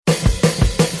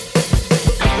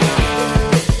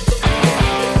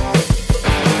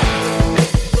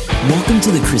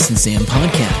Welcome to the Chris and Sam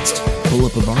podcast. Pull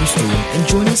up a bar stool and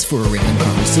join us for a random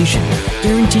conversation,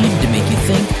 guaranteed to make you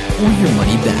think or your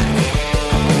money back.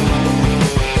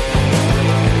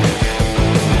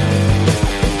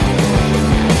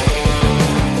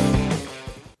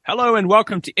 Hello and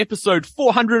welcome to episode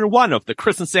 401 of the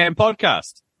Chris and Sam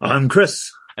podcast. I'm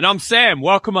Chris. And I'm Sam.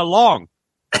 Welcome along.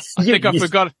 I think I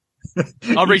forgot.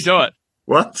 I'll redo it.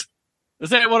 What? Is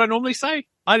that what I normally say?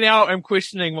 I now am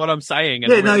questioning what I'm saying.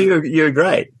 And you're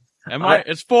great.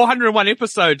 It's 401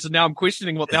 episodes and now I'm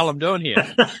questioning what the hell I'm doing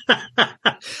here.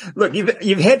 Look,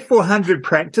 you've had 400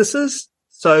 practices,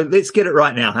 so let's get it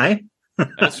right now, hey?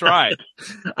 That's right.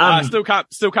 I still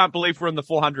can't believe we're in the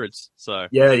 400s. So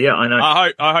yeah, I know.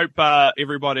 I hope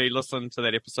everybody listened to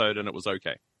that episode and it was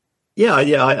okay. Yeah,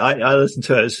 I listened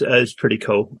to it. It's pretty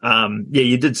cool.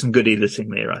 You did some good editing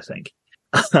there, I think.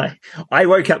 I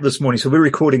woke up this morning, so we're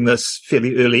recording this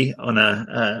fairly early on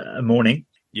a morning.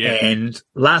 Yeah. And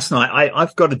last night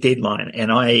I've got a deadline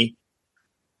and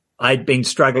I'd been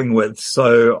struggling with,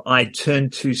 so I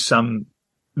turned to some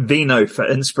vino for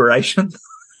inspiration.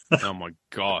 Oh my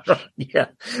gosh. Yeah.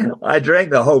 I drank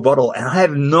the whole bottle and I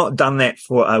have not done that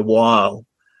for a while.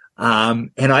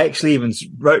 And I actually even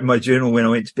wrote in my journal when I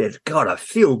went to bed, God, I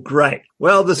feel great.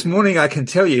 Well, this morning I can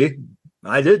tell you,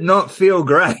 I did not feel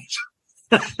great.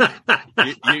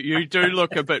 you do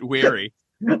look a bit weary.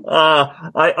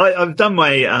 I've done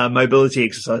my mobility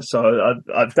exercise, so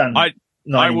I've done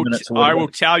 90 minutes. I will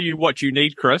tell you what you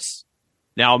need, Chris.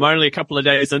 Now, I'm only a couple of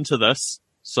days into this,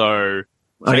 so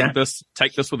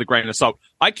take this with a grain of salt.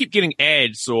 I keep getting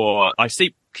ads, or I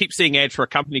keep seeing ads for a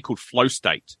company called Flow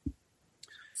State.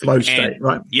 Flow State,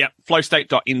 right? Yeah,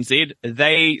 flowstate.nz.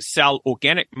 They sell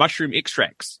organic mushroom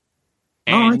extracts.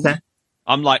 Okay.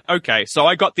 I'm like, okay, so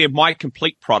I got their My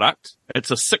Complete product.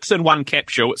 It's a 6-in-1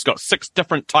 capsule. It's got 6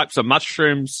 different types of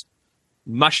mushrooms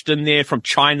mushed in there from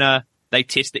China. They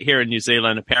test it here in New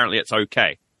Zealand. Apparently it's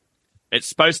okay. It's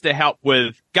supposed to help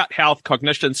with gut health,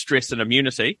 cognition, stress, and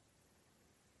immunity.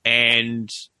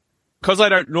 And because I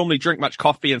don't normally drink much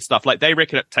coffee and stuff, like they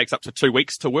reckon it takes up to 2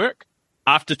 weeks to work.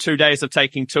 After 2 days of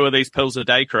taking 2 of these pills a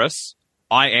day, Chris,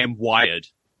 I am wired.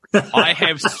 I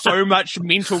have so much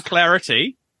mental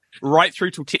clarity right through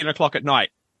till 10 o'clock at night.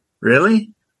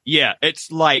 Really? Yeah,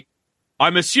 it's like,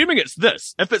 I'm assuming it's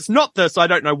this. If it's not this, I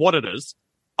don't know what it is.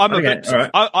 I'm a bit, right.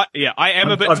 I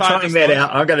am a bit tired. I'm trying that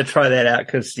out. I'm going to try that out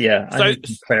because, I need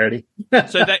some clarity.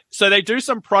 so they do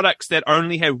some products that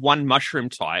only have one mushroom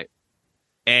type.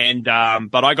 And,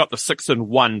 but I got the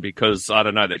 6-in-1 because, I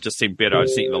don't know, that just seemed better. I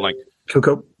sent you the link.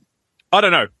 Cool. I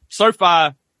don't know. So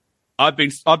far, I've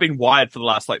been wired for the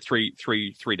last like three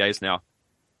days now.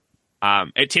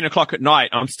 At 10 o'clock at night,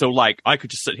 I'm still like, I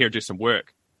could just sit here and do some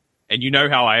work. And you know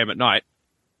how I am at night.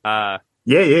 Yeah.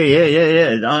 I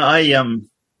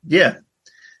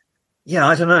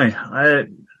don't know.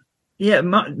 It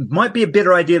might be a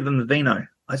better idea than the vino.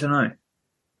 I don't know.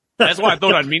 That's why I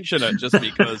thought I'd mention it, just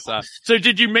because. So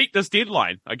did you meet this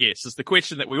deadline, I guess, is the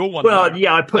question that we all want to know. Well,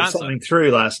 yeah, I put something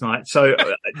through last night. So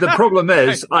the problem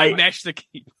is I mashed the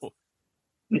keyboard.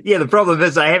 Yeah, the problem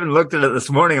is I haven't looked at it this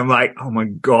morning. I'm like, oh my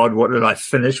God, what did I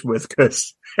finish with?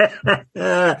 Because,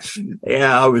 I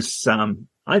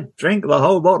drank the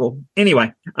whole bottle.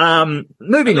 Anyway,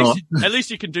 moving on. At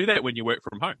least you can do that when you work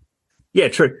from home. Yeah,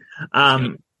 true.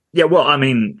 Well, I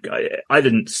mean, I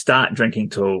didn't start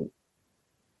drinking till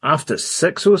after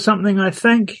 6 or something, I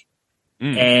think.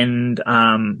 And,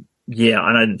 and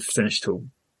I didn't finish till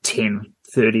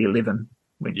 10:30, 11,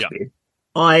 went to bed.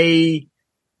 I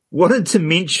wanted to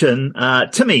mention,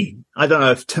 Timmy. I don't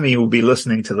know if Timmy will be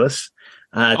listening to this.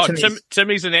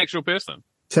 Timmy's an actual person.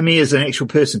 Timmy is an actual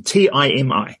person.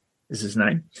 Timi is his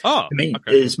name. Oh, Timmy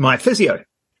is my physio.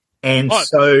 And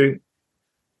so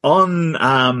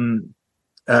on,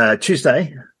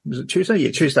 Tuesday, was it Tuesday?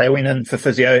 Yeah, Tuesday I went in for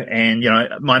physio and,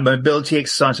 my mobility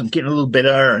exercise, I'm getting a little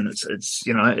better and it's,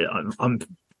 I'm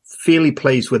fairly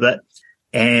pleased with it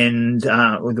and,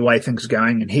 with the way things are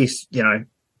going. And he's,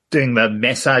 doing the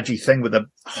massagey thing with a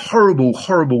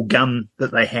horrible gun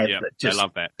that they have that just I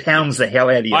love that. Pounds the hell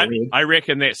out of your leg. I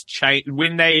reckon that's changed.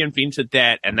 When they invented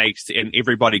that and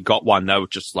everybody got one, they were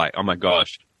just like, oh my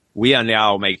gosh, we are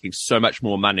now making so much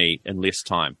more money in less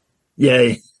time.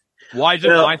 Yeah. Why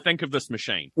didn't I think of this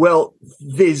machine? Well,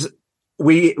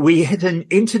 we had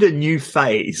entered a new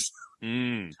phase.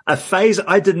 A phase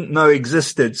I didn't know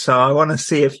existed. So I want to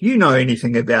see if you know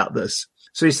anything about this.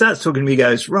 So he starts talking to me,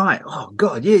 goes, right. Oh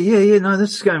God. Yeah. No,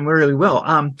 this is going really well.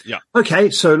 Okay.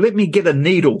 So let me get a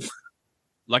needle.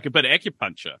 Like a bit of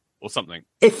acupuncture or something.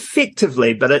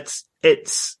 Effectively, but it's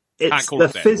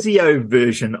the physio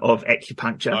version of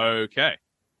acupuncture. Okay.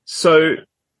 So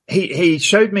he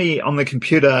showed me on the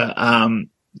computer,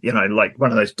 like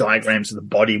one of those diagrams of the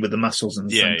body with the muscles and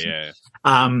things. Yeah.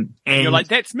 And you're like,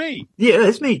 that's me. Yeah,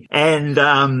 that's me. And,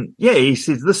 he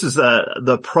says this is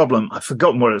the problem. I've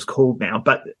forgotten what it's called now,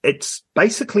 but it's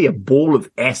basically a ball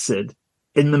of acid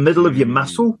in the middle of your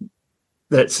muscle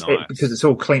because it's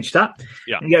all clenched up.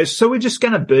 Yeah. And he goes, so we're just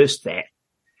going to burst that.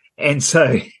 And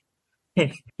so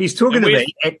he's talking to me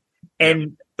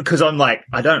and because I'm like,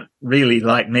 I don't really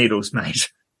like needles, mate.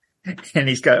 And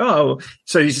he's going,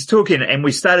 so he's talking and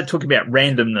we started talking about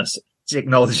randomness,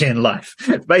 technology and life,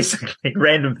 basically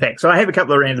random facts. So I have a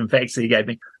couple of random facts that he gave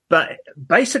me, but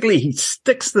basically he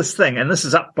sticks this thing, and this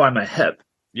is up by my hip.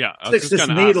 Yeah. Sticks this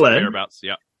needle in.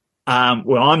 Yeah.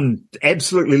 Well, I'm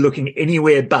absolutely looking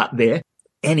anywhere but there,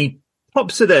 and he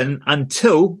pops it in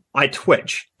until I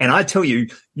twitch. And I tell you,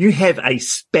 you have a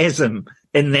spasm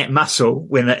in that muscle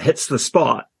when it hits the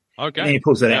spot. Okay. And then he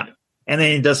pulls it out. And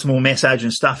then he does some more massage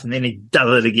and stuff, and then he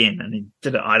does it again. And he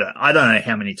did it, I don't know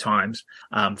how many times,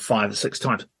 5 or 6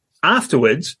 times.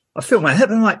 Afterwards, I feel my hip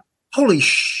and I'm like, holy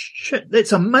shit,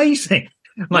 that's amazing.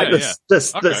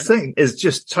 This thing is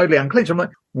just totally unclenched. I'm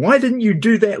like, why didn't you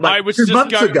do that 2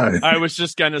 months ago? I was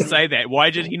just going to say that.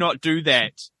 Why did he not do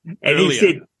that And earlier? he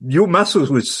said, your muscles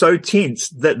were so tense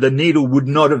that the needle would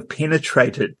not have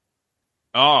penetrated.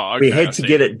 Oh, okay. We had to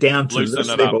get it down to this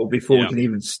level before we can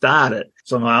even start it.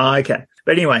 So I'm like, okay.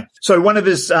 But anyway, so one of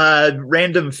his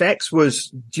random facts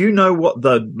was, do you know what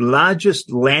the largest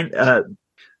the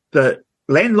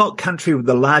landlocked country with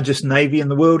the largest navy in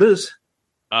the world is?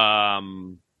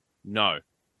 No.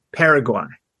 Paraguay.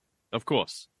 Of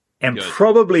course. And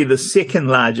probably the second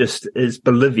largest is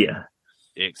Bolivia.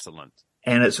 Excellent.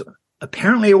 And it's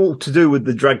apparently all to do with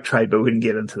the drug trade, but we didn't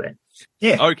get into that.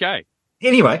 Yeah. Okay.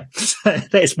 Anyway,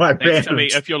 that's my Thanks, random. Timmy.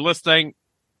 If you're listening,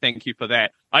 thank you for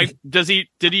that. Did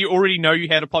he already know you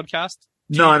had a podcast?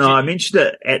 No, I mentioned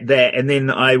it at that, and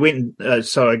then I went,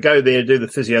 so I go there, do the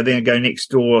physio, then I go next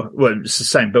door, well, it's the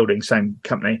same building, same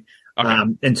company,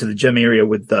 into the gym area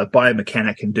with the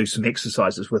biomechanic and do some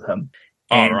exercises with him.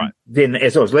 And right. Then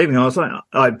as I was leaving, I was like,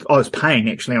 I was paying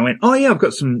actually. I went, I've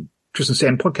got some Chris and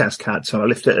Sam podcast cards. So I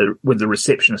left it with the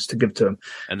receptionist to give to him.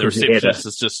 And the receptionist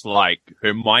is just like,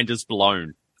 her mind is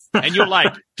blown. And you're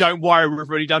like, don't worry, we've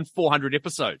already done 400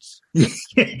 episodes. Yeah,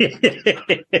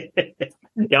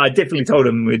 I definitely told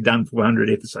him we'd done 400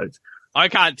 episodes. I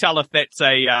can't tell if that's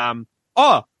I've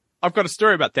got a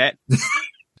story about that.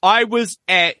 I was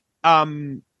at,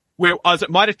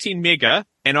 Mitre 10 Mega,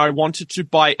 and I wanted to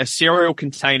buy a cereal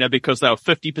container because they were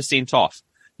 50% off.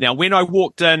 Now, when I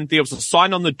walked in, there was a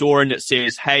sign on the door and it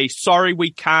says, hey, sorry,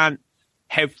 we can't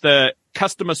have the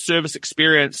customer service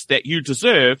experience that you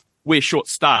deserve. We're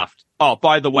short-staffed. Oh,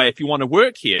 by the way, if you want to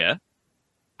work here,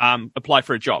 apply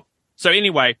for a job. So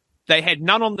anyway, they had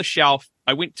none on the shelf.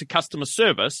 I went to customer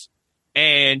service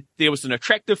and there was an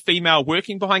attractive female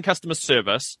working behind customer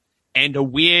service and a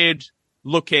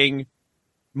weird-looking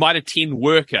Mitre 10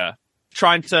 worker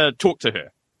trying to talk to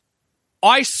her.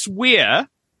 I swear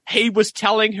he was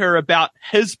telling her about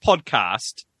his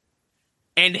podcast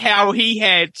and how he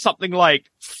had something like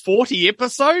 40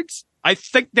 episodes. I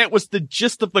think that was the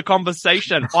gist of the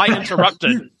conversation. I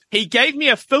interrupted. He gave me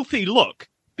a filthy look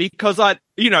because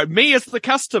me as the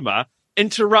customer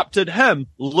interrupted him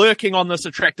lurking on this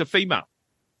attractive female.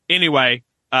 Anyway,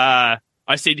 I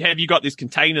said, have you got these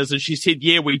containers? And she said,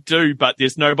 yeah, we do, but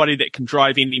there's nobody that can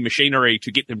drive any machinery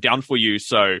to get them down for you.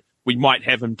 So we might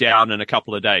have them down in a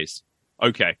couple of days.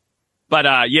 Okay. But,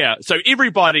 so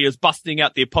everybody is busting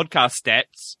out their podcast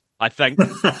stats, I think.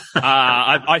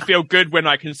 I feel good when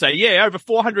I can say, yeah, over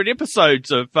 400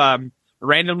 episodes of,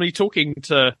 randomly talking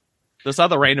to this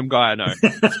other random guy I know.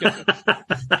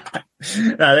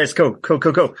 No, that's cool.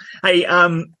 Cool. Hey,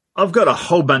 I've got a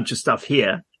whole bunch of stuff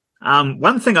here.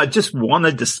 One thing I just want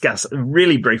to discuss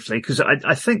really briefly, because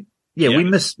I think, we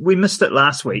missed it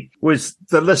last week, was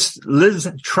the Liz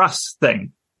Truss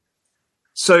thing.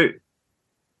 So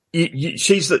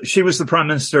she was the Prime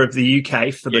Minister of the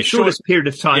UK for the shortest period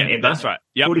of time ever. That's right.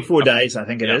 Yep. 44 days, I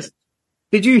think it is.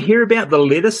 Did you hear about the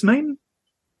lettuce meme?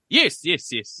 Yes. The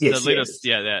lettuce, the lettuce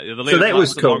so that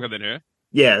was cool. Longer than her.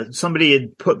 Yeah, somebody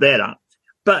had put that up.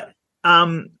 But,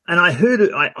 and I heard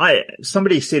it,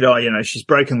 somebody said, she's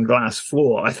broken the glass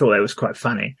floor. I thought that was quite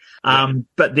funny.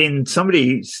 But then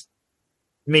somebody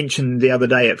mentioned the other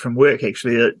day from work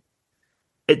actually that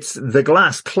it's the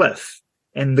glass cliff.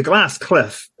 And the glass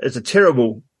cliff is a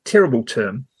terrible, terrible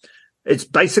term. It's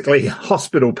basically a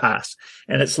hospital pass.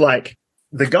 And it's like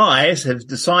the guys have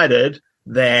decided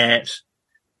that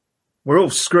we're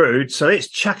all screwed, so let's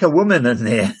chuck a woman in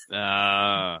there.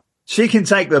 She can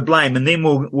take the blame, and then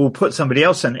we'll put somebody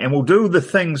else in, and we'll do the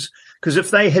things. Because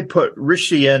if they had put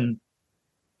Rishi in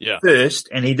first,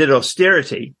 and he did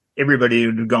austerity, everybody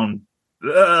would have gone.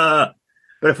 Ugh.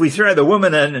 But if we throw the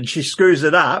woman in and she screws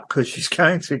it up because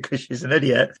she's an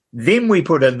idiot, then we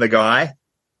put in the guy,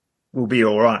 we'll be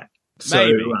all right.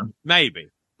 Maybe.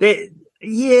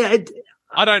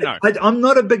 I don't know. I'm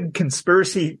not a big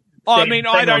conspiracy. I don't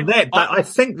on that, but I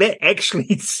think that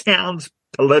actually sounds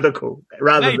political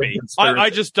rather than conspiracy. I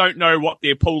just don't know what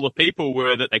their pool of people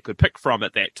were that they could pick from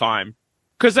at that time.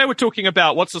 Because they were talking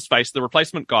about, what's his face, the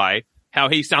replacement guy, how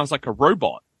he sounds like a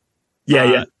robot.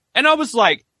 Yeah. And I was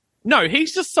like, no,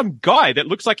 he's just some guy that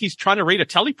looks like he's trying to read a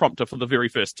teleprompter for the very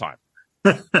first time.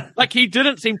 Like, he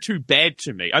didn't seem too bad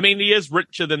to me. I mean, he is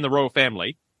richer than the royal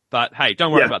family, but hey,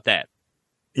 don't worry about that.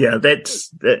 Yeah,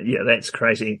 that's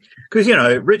crazy. Because,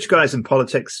 rich guys in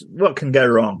politics, what can go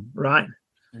wrong, right?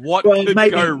 What could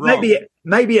go wrong?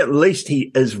 Maybe at least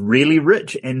he is really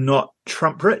rich and not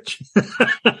Trump rich.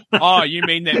 Oh, you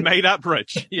mean that made up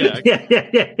rich? Yeah.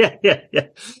 Yeah.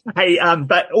 Hey,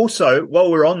 but also while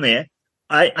we're on there,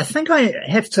 I think I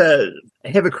have to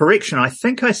have a correction. I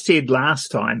think I said last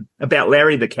time about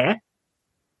Larry the cat.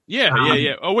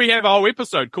 Yeah. Oh, we have a whole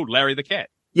episode called Larry the Cat.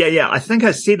 Yeah. I think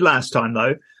I said last time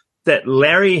though that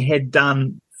Larry had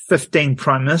done 15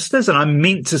 prime ministers, and I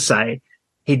meant to say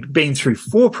he'd been through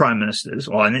 4 prime ministers.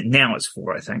 Well, now it's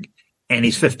 4, I think, and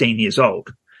he's 15 years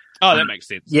old. Oh, that makes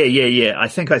sense. Yeah. I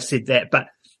think I said that, but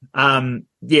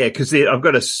because I've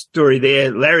got a story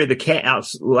there. Larry the Cat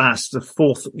outlasts the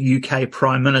 4th UK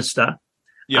prime minister.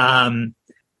 Yeah.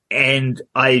 And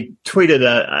I tweeted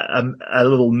a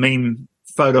little meme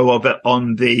photo of it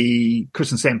on the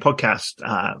Chris and Sam podcast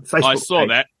Facebook. I saw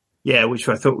that. Yeah, which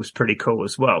I thought was pretty cool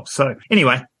as well. So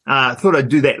anyway, I thought I'd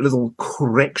do that little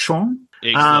correction.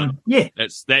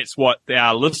 That's what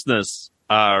our listeners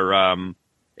are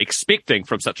expecting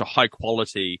from such a high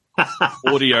quality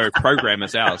audio program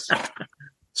as ours.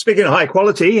 Speaking of high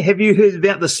quality, have you heard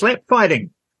about the slap fighting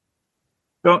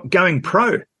going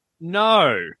pro?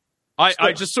 No,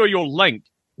 I just saw your link.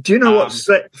 Do you know what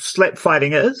slap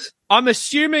fighting is? I'm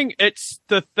assuming it's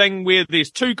the thing where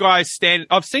there's 2 guys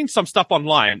I've seen some stuff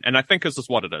online, and I think this is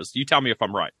what it is. You tell me if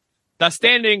I'm right. They're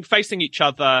standing facing each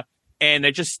other, and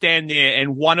they just stand there,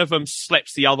 and one of them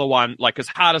slaps the other one like as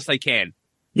hard as they can.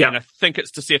 Yeah. And I think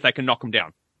it's to see if they can knock him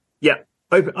down. Yeah.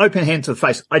 Open hand to the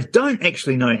face. I don't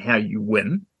actually know how you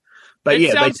win, but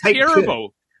it sounds they take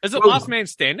terrible. Is it last man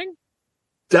standing?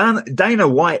 Dana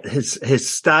White has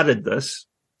started this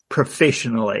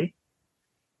professionally,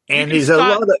 and there's a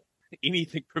lot of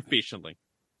anything professionally.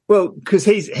 Well, because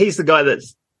he's the guy that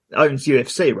owns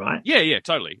UFC, right? Yeah,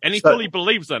 totally, and he fully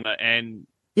believes in it. And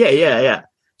yeah.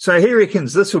 So he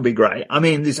reckons this will be great. I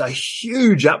mean, there's a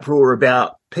huge uproar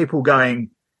about people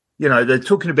going. They're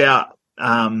talking about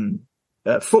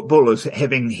footballers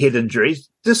having head injuries.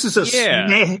 This is a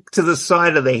smack to the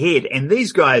side of the head, and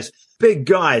these guys, big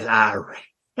guys, are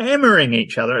hammering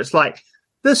each other. It's like,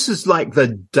 this is like the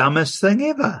dumbest thing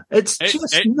ever. It's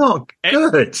not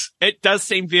good. It does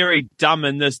seem very dumb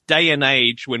in this day and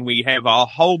age when we have a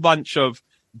whole bunch of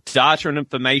data and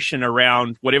information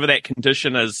around whatever that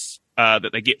condition is that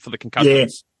they get for the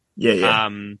concussions. Yeah.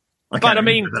 But I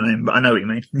mean, I know what you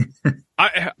mean.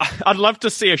 I'd love to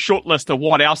see a short list of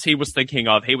what else he was thinking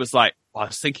of. He was like, I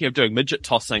was thinking of doing midget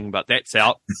tossing, but that's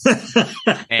out.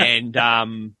 And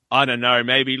I don't know,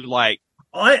 maybe no,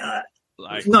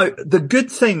 the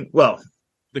good thing. Well,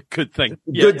 the good thing,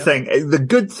 the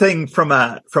good thing from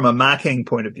a marketing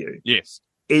point of view, yes,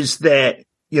 is that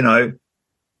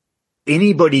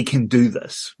anybody can do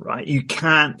this, right? You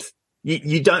can't.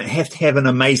 You don't have to have an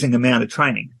amazing amount of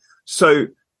training. So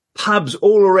pubs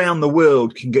all around the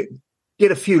world can get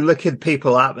a few liquored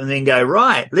people up and then go,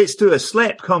 right, let's do a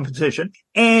slap competition.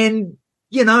 And,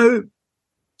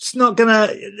 it's not gonna,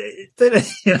 they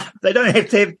don't have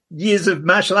to have years of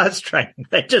martial arts training.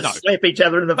 They just slap each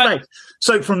other in the face.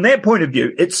 So from that point of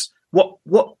view, it's what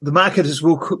the marketers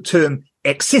will term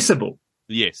accessible.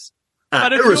 Yes.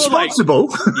 But irresponsible.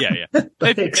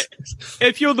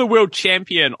 If you're the world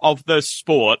champion of this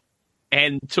sport,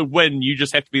 and to win, you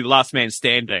just have to be the last man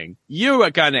standing, you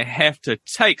are going to have to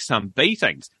take some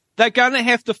beatings. They're going to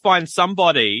have to find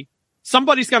somebody's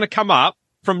going to come up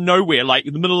from nowhere, like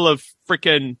in the middle of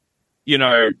frickin',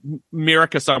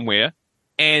 America somewhere,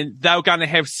 and they're going to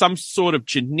have some sort of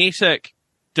genetic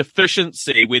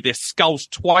deficiency where their skull's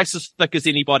twice as thick as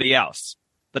anybody else.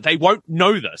 But they won't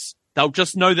know this. They'll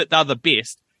just know that they're the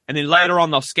best. And then later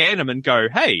on, they'll scan them and go,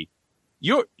 hey,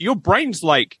 your brain's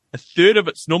like a third of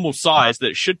its normal size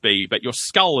that it should be, but your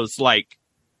skull is like,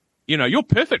 you're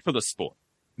perfect for this sport.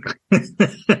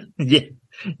 Yeah.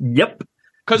 Yep.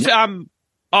 Because,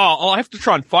 I'll have to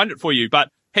try and find it for you, but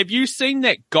have you seen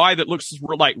that guy that looks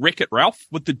like Wreck-It Ralph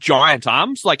with the giant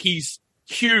arms? Like, he's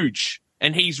huge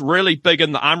and he's really big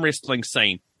in the arm wrestling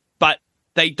scene, but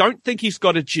they don't think he's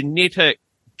got a genetic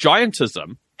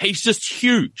giantism. He's just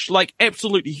huge, like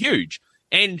absolutely huge.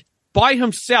 And by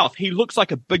himself, he looks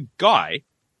like a big guy,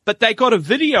 but they got a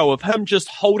video of him just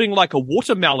holding like a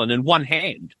watermelon in one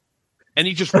hand and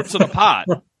he just rips it apart.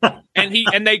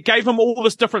 And they gave him all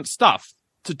this different stuff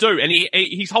to do. And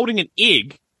he's holding an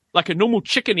egg, like a normal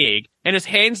chicken egg, and his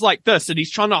hand's like this and he's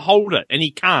trying to hold it and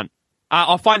he can't.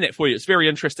 I'll find that for you. It's a very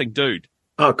interesting dude.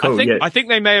 Oh, cool. I think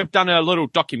they may have done a little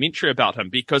documentary about him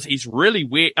because he's really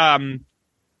weird.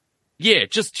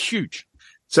 Just huge.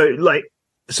 So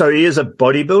he is a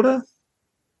bodybuilder?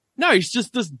 No, he's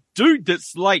just this dude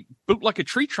that's like built like a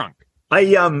tree trunk. I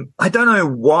don't know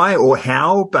why or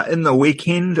how, but in the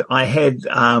weekend I had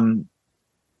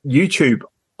YouTube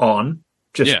on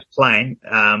just playing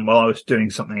while I was doing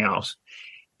something else,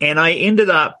 and I ended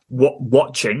up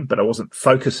watching, but I wasn't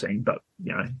focusing, but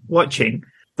watching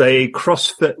the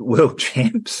CrossFit World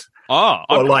Champs for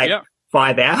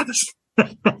 5 hours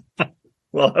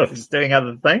while I was doing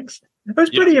other things. It was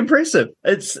pretty impressive.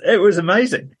 It was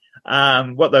amazing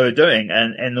what they were doing,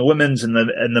 and the women's and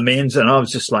the men's, and I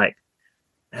was just like,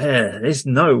 there's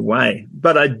no way.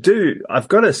 But I've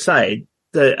got to say,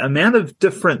 the amount of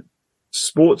different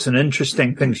sports and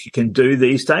interesting things you can do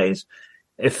these days,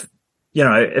 if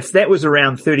that was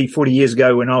around 30, 40 years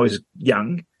ago when I was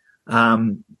young,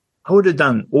 I would have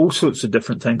done all sorts of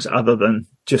different things other than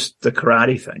just the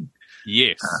karate thing.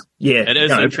 Yes. It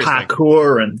is interesting.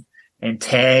 Parkour and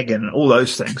tag and all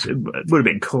those things. It would have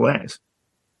been cool as.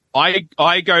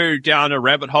 I go down a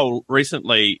rabbit hole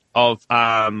recently of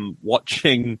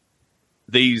watching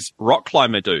these rock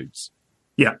climber dudes.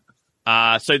 Yeah.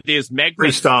 So there's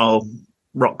Magnus freestyle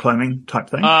rock climbing type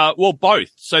thing. Well,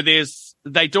 both. So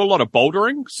they do a lot of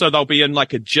bouldering. So they'll be in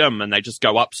like a gym and they just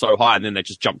go up so high and then they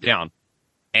just jump down.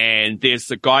 And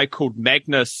there's a guy called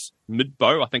Magnus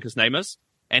Midbo, I think his name is,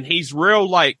 and he's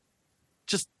real I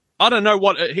don't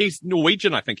know he's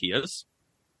Norwegian, I think he is.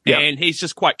 Yeah. And he's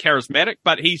just quite charismatic,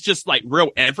 but he's just like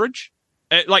real average.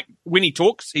 Like when he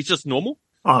talks, he's just normal.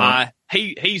 Uh-huh.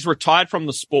 He's retired from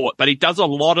the sport, but he does a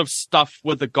lot of stuff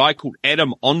with a guy called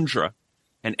Adam Ondra.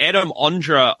 And Adam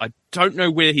Ondra, I don't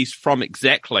know where he's from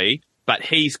exactly, but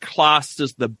he's classed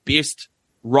as the best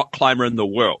rock climber in the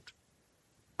world.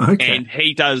 Okay. And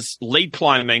he does lead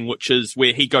climbing, which is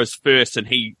where he goes first and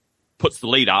he puts the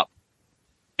lead up.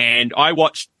 And I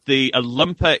watched the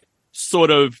Olympic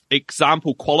sort of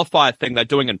example qualifier thing they're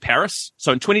doing in Paris.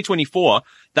 So in 2024,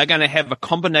 they're going to have a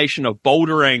combination of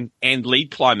bouldering and lead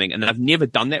climbing, and they've never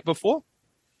done that before.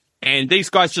 And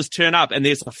these guys just turn up and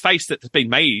there's a face that's been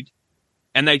made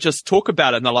and they just talk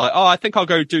about it and they're like, oh, I think I'll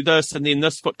go do this. And then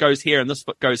this foot goes here and this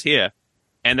foot goes here.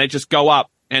 And they just go up,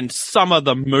 and some of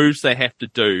the moves they have to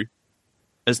do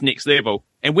is next level.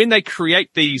 And when they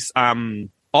create these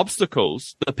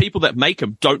obstacles, the people that make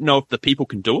them don't know if the people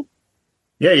can do them.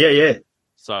 Yeah.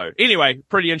 So anyway,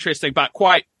 pretty interesting, but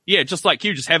just like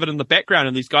you, just have it in the background,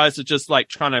 and these guys are just like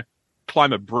trying to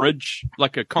climb a bridge,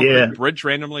 like a concrete bridge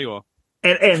randomly, or.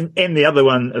 And the other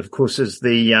one, of course, is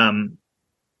the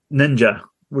ninja.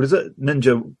 What is it?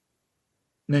 Ninja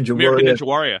American Warrior. Ninja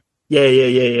Warrior.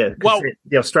 Yeah. Well,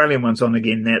 the Australian one's on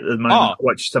again at the moment. I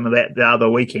watched some of that the other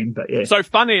weekend, but yeah. So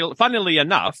funnily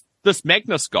enough, this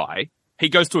Magnus guy, he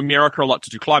goes to America a lot to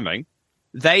do climbing.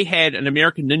 They had an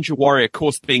American Ninja Warrior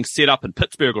course being set up in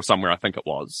Pittsburgh or somewhere, I think it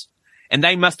was. And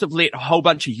they must have let a whole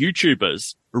bunch of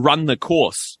YouTubers run the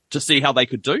course to see how they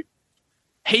could do.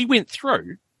 He went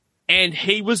through and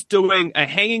he was doing a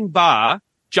hanging bar,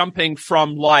 jumping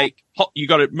from you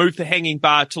got to move the hanging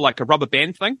bar to like a rubber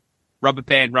band thing. Rubber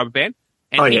band.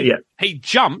 And he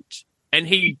jumped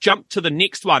to the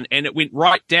next one and it went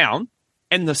right down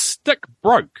and the stick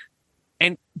broke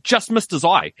and just missed his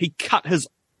eye. He cut his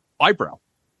eyebrow.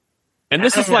 And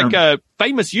this is like a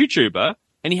famous YouTuber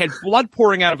and he had blood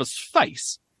pouring out of his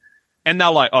face. And they're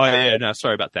like, oh yeah, no,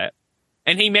 sorry about that.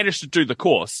 And he managed to do the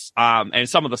course. And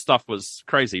some of the stuff was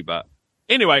crazy, but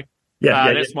anyway,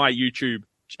 that's my YouTube.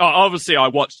 Obviously I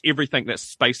watched everything that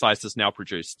Space Ice has now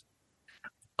produced.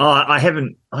 I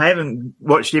haven't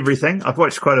watched everything. I've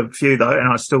watched quite a few though,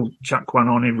 and I still chuck one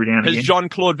on every now and again. His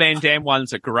Jean-Claude Van Damme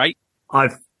ones are great.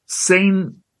 I've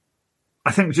seen,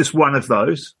 I think, just one of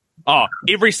those. Oh,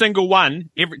 every single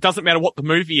one. Doesn't matter what the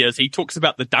movie is. He talks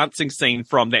about the dancing scene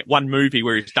from that one movie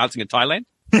where he's dancing in Thailand.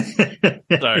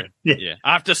 So, yeah.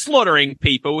 After slaughtering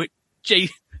people,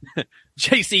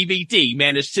 JCVD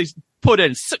managed to put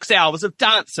in 6 hours of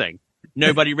dancing.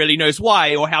 Nobody really knows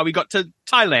why or how he got to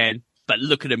Thailand, but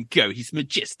look at him go. He's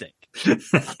majestic.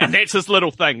 And that's his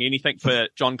little thing. Anything for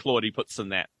John Claude he puts in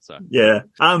that. So yeah.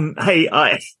 Hey,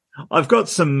 I've got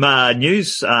some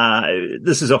news.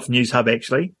 This is off News Hub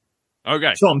actually.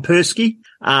 okay. Tom Persky.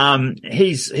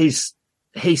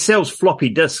 He sells floppy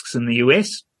disks in the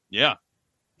US. Yeah.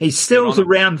 He sells Good on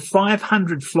him. around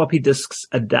 500 floppy disks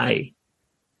a day.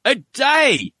 A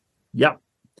day. Yep.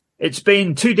 It's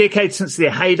been 2 decades since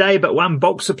their heyday, but one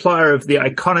bulk supplier of the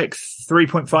iconic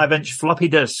 3.5-inch floppy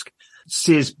disk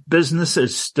says business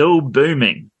is still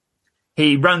booming.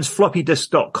 He runs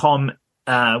floppydisk.com,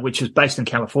 which is based in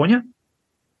California.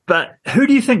 But who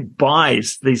do you think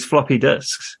buys these floppy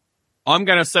disks? I'm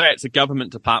going to say it's a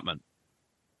government department.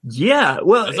 Yeah,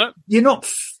 well, Is it? you're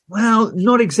not, well,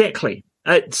 not exactly.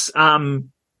 It's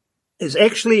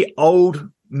actually old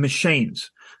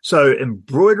machines. So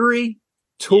embroidery,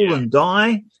 tool and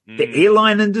die, the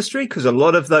airline industry, because a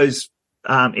lot of those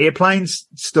airplanes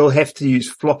still have to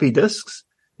use floppy disks.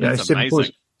 You That's know,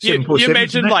 amazing. You 747s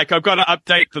imagine and that. like, I've got to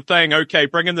update the thing. Okay,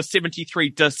 bring in the 73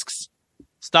 discs.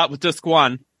 Start with disc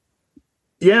 1.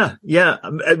 Yeah,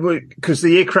 because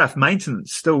the aircraft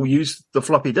maintenance still use the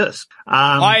floppy disk.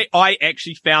 I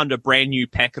actually found a brand new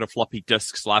packet of floppy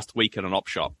disks last week in an op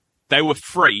shop. They were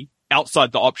free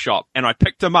outside the op shop, and I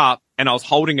picked them up and I was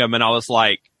holding them and I was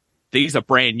like, these are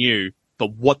brand new,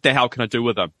 but what the hell can I do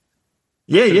with them?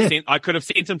 Yeah. I could have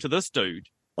sent them to this dude.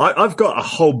 I've got a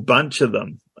whole bunch of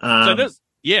them. So this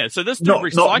dude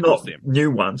recycles them.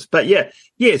 New ones, but yeah.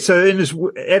 So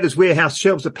at his warehouse,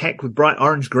 shelves are packed with bright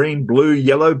orange, green, blue,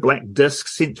 yellow, black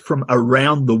discs sent from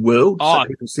around the world. Oh,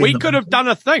 so we could have done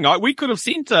a thing. We could have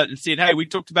sent it and said, hey, we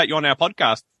talked about you on our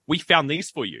podcast. We found these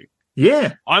for you.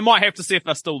 Yeah. I might have to see if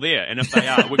they're still there. And if they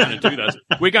are, we're going to do this.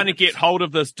 We're going to get hold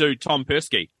of this dude, Tom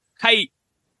Persky. Hey,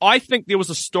 I think there was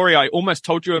a story I almost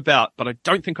told you about, but I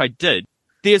don't think I did.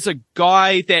 There's a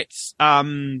guy that's,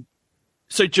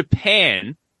 so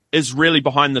Japan is really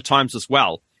behind the times as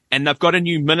well. And they've got a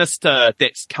new minister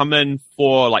that's come in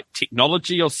for like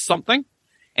technology or something.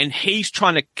 And he's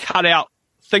trying to cut out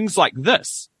things like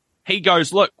this. He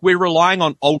goes, look, we're relying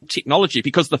on old technology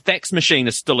because the fax machine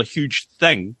is still a huge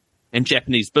thing in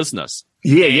Japanese business.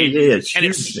 Yeah. It's and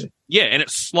huge. and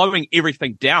it's slowing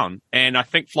everything down. And I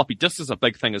think floppy disk is a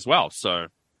big thing as well. So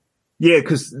Yeah,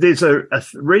 because there's a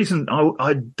reason.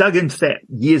 I dug into that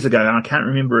years ago, and I can't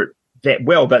remember it that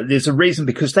well. But there's a reason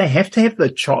because they have to have the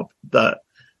chop,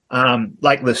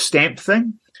 like the stamp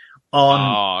thing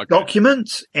on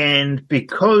documents, and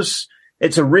because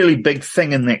it's a really big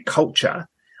thing in that culture.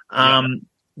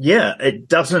 It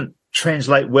doesn't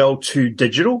translate well to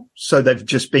digital, so they've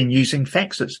just been using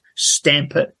faxes.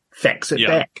 Stamp it, fax it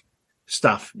back,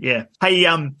 stuff. Yeah. Hey,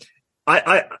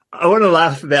 I want to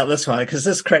laugh about this one because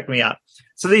this cracked me up.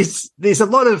 So there's a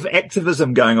lot of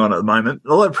activism going on at the moment,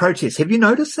 a lot of protests. Have you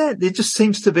noticed that? There just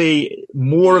seems to be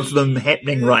more of them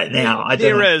happening right now.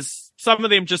 There is. Some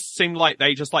of them just seem like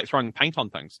they just like throwing paint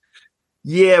on things.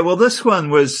 Yeah, well, this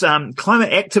one was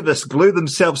climate activists glue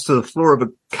themselves to the floor of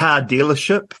a car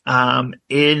dealership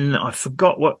in, I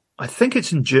forgot what, I think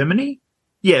it's in Germany.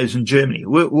 Yeah, it was in Germany,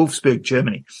 Wolfsburg,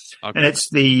 Germany. Okay. And it's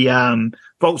the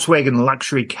Volkswagen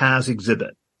luxury cars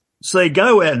exhibit. So they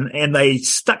go in and they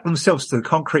stuck themselves to the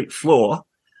concrete floor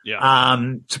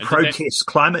to protest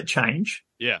climate change.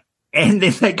 Yeah. And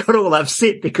then they got all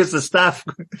upset because the staff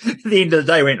at the end of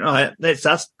the day went, right, that's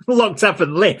us, locked up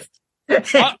and left.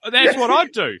 That's what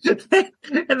I'd do.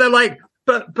 And they're like,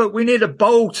 but we need a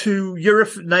bowl to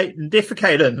urinate and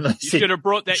defecate in. You should have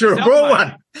brought that. Should have brought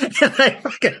one. And they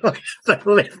fucking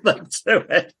left them to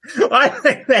it. I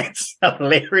think that's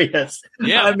hilarious.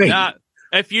 Yeah. I mean,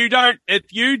 if you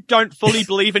don't fully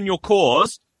believe in your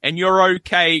cause and you're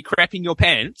okay crapping your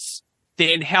pants,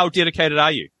 then how dedicated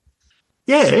are you?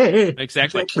 Yeah.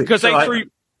 Exactly. Because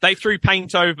they threw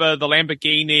paint over the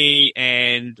Lamborghini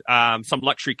and some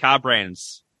luxury car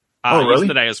brands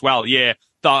yesterday as well. Yeah.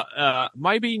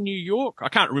 Maybe New York. I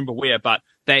can't remember where, but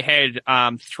they had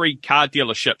 3 car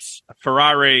dealerships,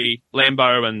 Ferrari,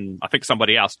 Lambo, and I think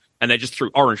somebody else, and they just threw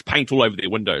orange paint all over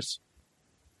their windows.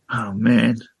 Oh,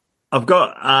 man. I've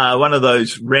got one of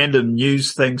those random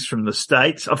news things from the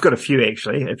States. I've got a few,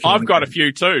 actually. I've got a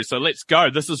few, too, so let's go.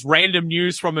 This is random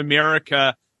news from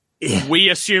America. Yeah. We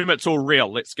assume it's all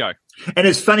real. Let's go. And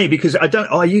it's funny because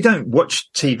you don't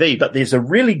watch TV, but there's a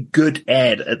really good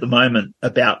ad at the moment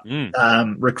about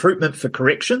recruitment for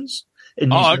corrections in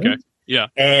New Zealand. Okay. Yeah.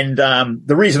 And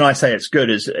the reason I say it's good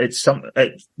is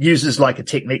it uses like a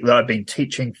technique that I've been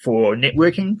teaching for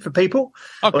networking for people.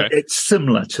 Okay. It's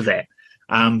similar to that.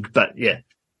 But yeah.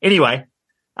 Anyway,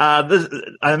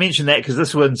 I mentioned that because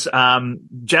this one's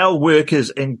jail workers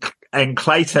in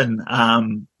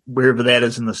Clayton, wherever that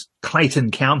is in this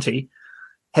Clayton County,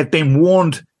 have been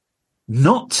warned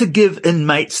not to give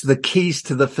inmates the keys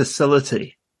to the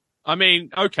facility. I mean,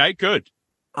 okay, good.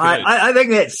 I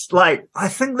think I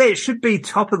think that should be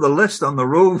top of the list on the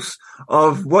rules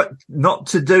of what not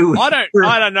to do. I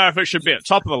don't know if it should be at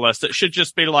top of the list. It should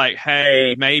just be like,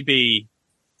 hey, maybe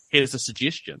here's a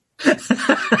suggestion.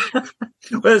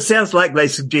 Well, it sounds like they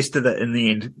suggested it in the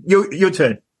end. Your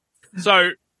turn.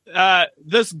 So,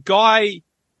 this guy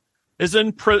is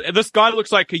in this guy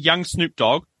looks like a young Snoop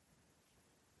Dogg.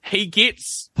 He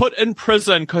gets put in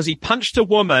prison because he punched a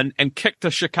woman and kicked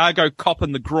a Chicago cop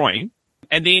in the groin.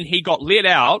 And then he got let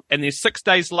out, and then 6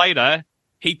 days later,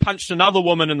 he punched another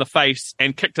woman in the face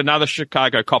and kicked another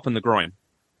Chicago cop in the groin.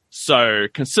 So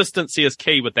consistency is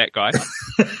key with that guy.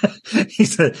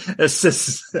 He's a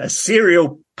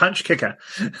serial punch kicker.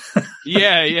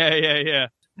 Yeah.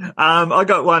 I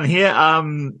got one here.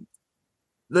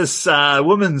 This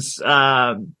woman's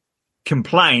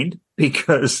complained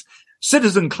because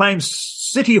citizen claims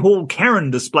City Hall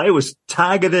Karen display was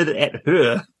targeted at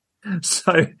her.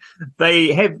 So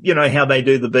they have, how they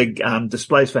do the big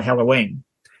displays for Halloween.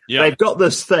 Yeah. They've got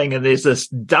this thing, and there's this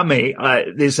dummy.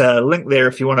 There's a link there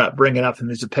if you want to bring it up, and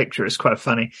there's a picture. It's quite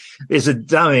funny. There's a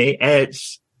dummy, and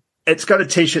it's got a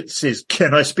T-shirt that says,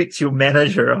 "Can I speak to your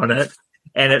manager?" on it,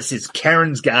 and it says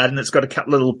Karen's Garden. It's got a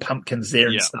couple little pumpkins there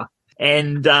and stuff.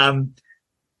 And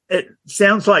it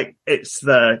sounds like it's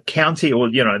the county or,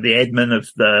 the admin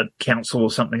of the council or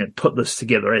something that put this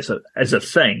together as a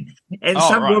thing. And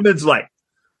woman's like,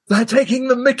 they're taking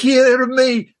the mickey out of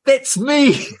me. That's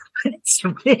me. That's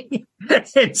me.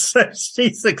 And so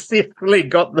she successfully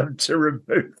got them to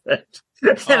remove it.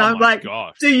 And I'm like,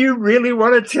 gosh. Do you really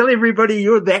want to tell everybody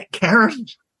you're that Karen?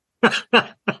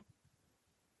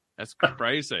 That's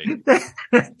crazy.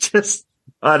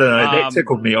 I don't know. That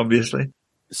tickled me, obviously.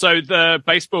 So the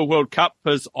Baseball World Cup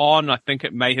is on. I think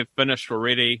it may have finished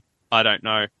already. I don't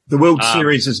know. The World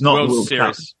Series is not World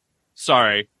Cup.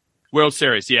 Sorry. World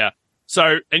Series, yeah.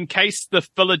 So in case the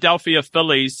Philadelphia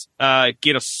Phillies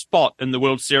get a spot in the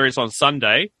World Series on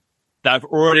Sunday, they've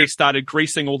already started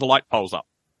greasing all the light poles up.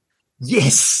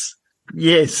 Yes.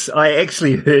 I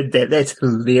actually heard that. That's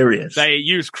hilarious. They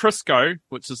use Crisco,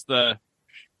 which is the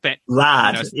fat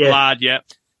lard. Lard, yeah.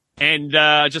 And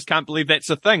I just can't believe that's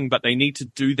a thing, but they need to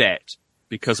do that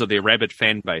because of their rabid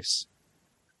fan base.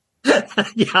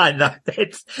 Yeah, I know.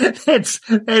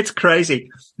 That's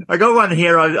crazy. I got one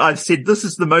here. I've said this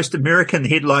is the most American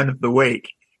headline of the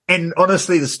week. And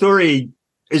honestly, the story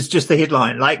is just the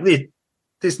headline. Like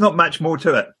there's not much more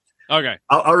to it. Okay.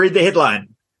 I'll read the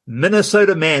headline.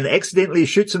 Minnesota man accidentally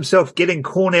shoots himself getting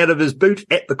corn out of his boot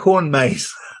at the corn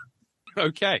maze.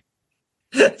 Okay.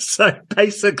 So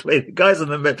basically, the guy's in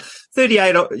the middle,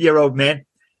 38-year-old man.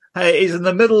 He's in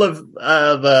the middle of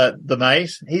the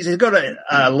maze. He's got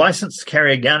a license to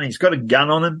carry a gun. He's got a gun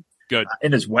on him. Good.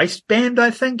 In his waistband,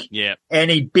 I think. Yeah. And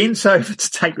he bends over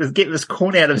to get this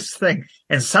corn out of his thing,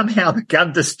 and somehow the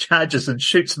gun discharges and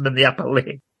shoots him in the upper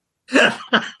leg.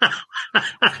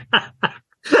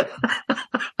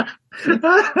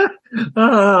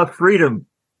 Freedom.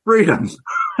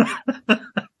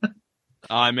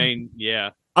 I mean,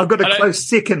 yeah. I've got a close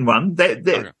second one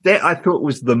that I thought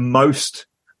was the most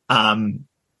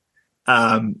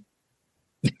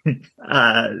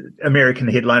American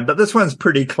headline, but this one's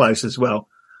pretty close as well.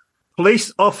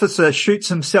 Police officer shoots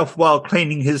himself while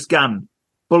cleaning his gun.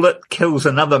 Bullet kills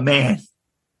another man.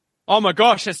 Oh my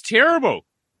gosh, that's terrible.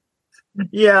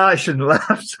 Yeah, I shouldn't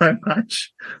laugh so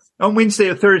much. On Wednesday,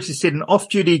 authorities said an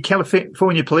off-duty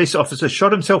California police officer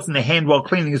shot himself in the hand while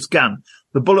cleaning his gun.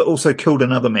 The bullet also killed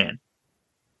another man.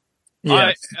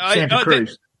 Yeah, Santa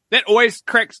Cruz. That always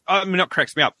not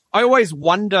cracks me up. I always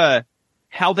wonder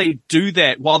how they do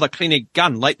that while they're cleaning a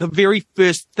gun. Like the very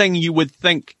first thing you would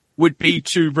think would be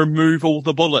to remove all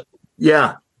the bullet.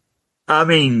 Yeah. I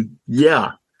mean,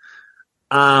 yeah.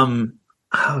 Oh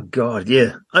God,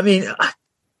 yeah. I mean,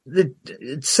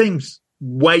 it seems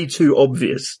way too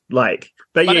obvious. But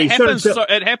yeah,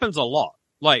 it happens a lot.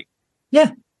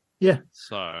 Yeah.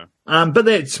 So, but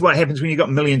that's what happens when you've got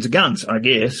millions of guns, I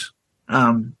guess.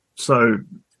 So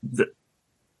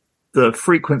the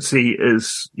frequency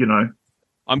is,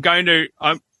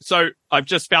 so I've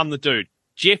just found the dude,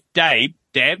 Jeff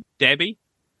Dabby.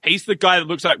 He's the guy that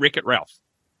looks like Wreck-It Ralph.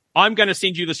 I'm going to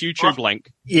send you this YouTube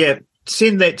link. Yeah.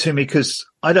 Send that to me because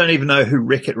I don't even know who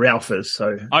Wreck-It Ralph is.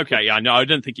 So okay, yeah, no, I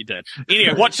didn't think you did.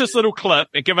 Anyway, watch this little clip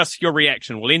and give us your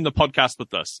reaction. We'll end the podcast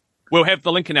with this. We'll have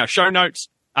the link in our show notes.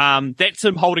 That's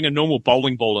him holding a normal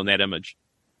bowling ball in that image.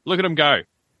 Look at him go.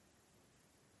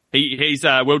 He's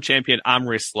a world champion arm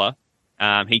wrestler.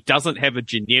 He doesn't have a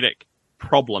genetic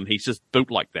problem. He's just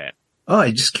built like that. Oh,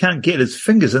 he just can't get his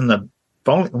fingers in the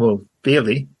bowling. Well,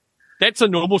 barely. That's a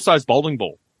normal sized bowling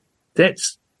ball.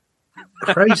 That's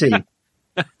crazy.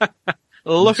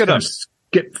 Look at him.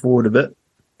 Skip forward a bit.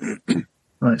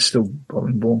 Oh, it's still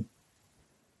bowling ball.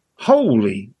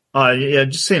 Holy. I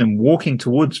just seen him walking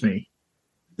towards me.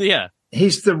 Yeah.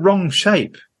 He's the wrong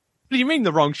shape. What do you mean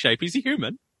the wrong shape? He's a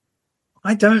human.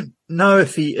 I don't know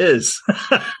if he is.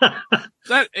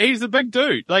 He's a big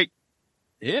dude. Like,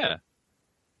 yeah.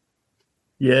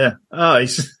 Yeah. Oh,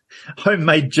 he's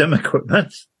homemade gym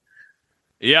equipment.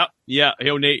 Yeah.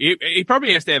 He'll need. He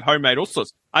probably has to have homemade all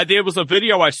sorts. There was a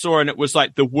video I saw, and it was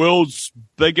like the world's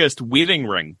biggest wedding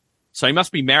ring. So he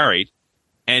must be married,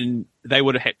 and they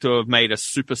would have had to have made a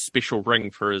super special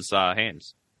ring for his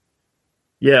hands.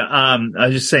 Yeah. I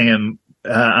was just seeing him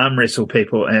arm wrestle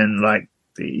people, and like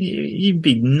you'd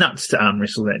be nuts to arm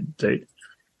wrestle that dude.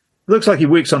 Looks like he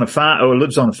works on a farm or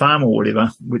lives on a farm or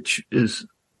whatever, which is.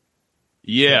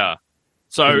 Yeah.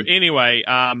 So anyway,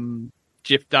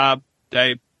 Jeff Dub,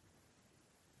 Dave.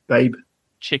 Babe.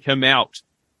 Check him out.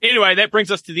 Anyway, that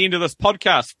brings us to the end of this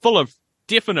podcast, full of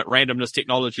definite randomness,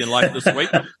 technology, and life this week.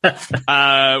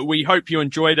 We hope you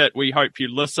enjoyed it. We hope you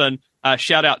listen.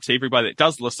 Shout out to everybody that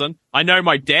does listen. I know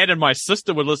my dad and my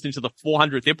sister were listening to the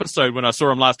 400th episode when I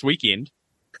saw him last weekend.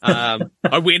 I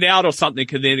went out or something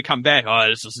and then come back. Oh,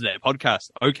 this is that podcast.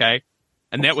 Okay.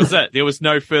 And that was it. There was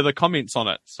no further comments on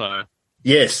it. So.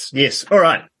 Yes. All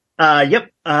right. Yep.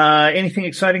 Anything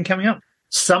exciting coming up?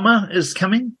 Summer is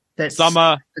coming. That's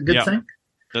a good thing.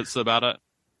 That's about it.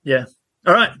 Yeah.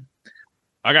 All right.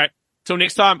 Okay. Till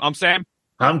next time, I'm Sam.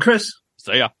 I'm Chris.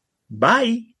 See ya.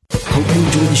 Bye. Hope you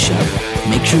enjoy the show.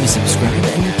 Make sure to subscribe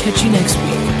and we'll catch you next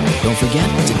week. Don't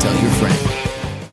forget to tell your friends.